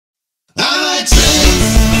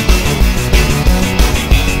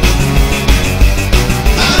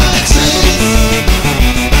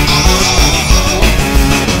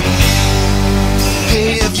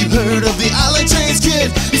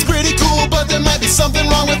there might be something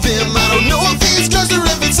wrong with him. I don't know if he's cursed or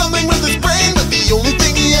if it's something with his brain, but the only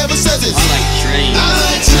thing he ever says is, I like trains. I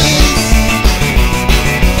like trains.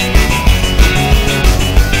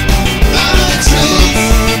 I like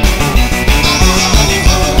trains.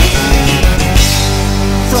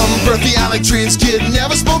 From birth, the I like trains kid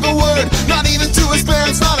never spoke a word, not even to his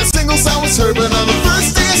parents, not a single sound was heard. But on the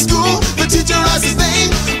first day of school, the teacher asked his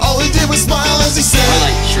name. All he did was smile as he said, I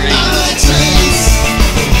like trains. I like trains.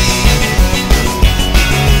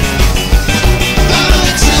 I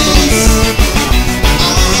like trains.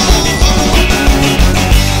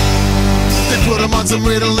 They put him on some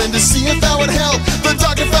Ritalin to see if that would help. The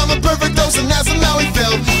doctor found the perfect dose and asked him how he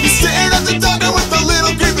felt. He stared at the doctor with a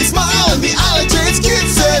little creepy smile, and the I like trains kid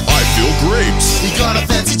said, I feel great. he got a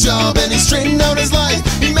fancy job and he straightened out his life.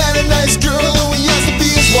 He met a nice girl who he asked to be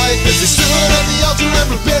his wife. As they stood at the altar and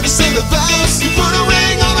prepared to say the vows, he put a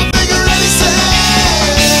ring on her finger and he said,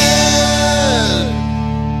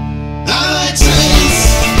 I like trains.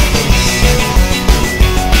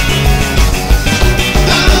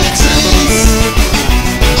 I like trains.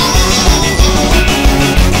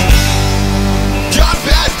 Got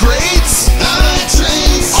bad grades. I like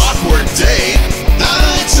trains. Awkward date. I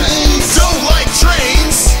like trains. Don't like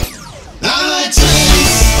trains. I like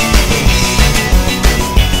trains.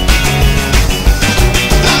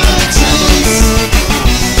 I like trains. I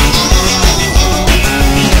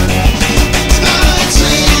like trains. I like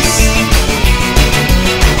trains.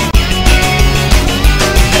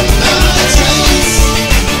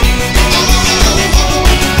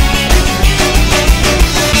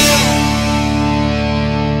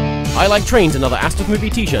 I Like Trains, another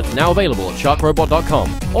asdfmovie t-shirt, now available at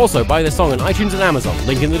sharkrobot.com. Also, buy this song on iTunes and Amazon,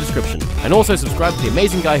 link in the description. And also subscribe to the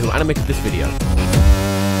amazing guy who animated this video.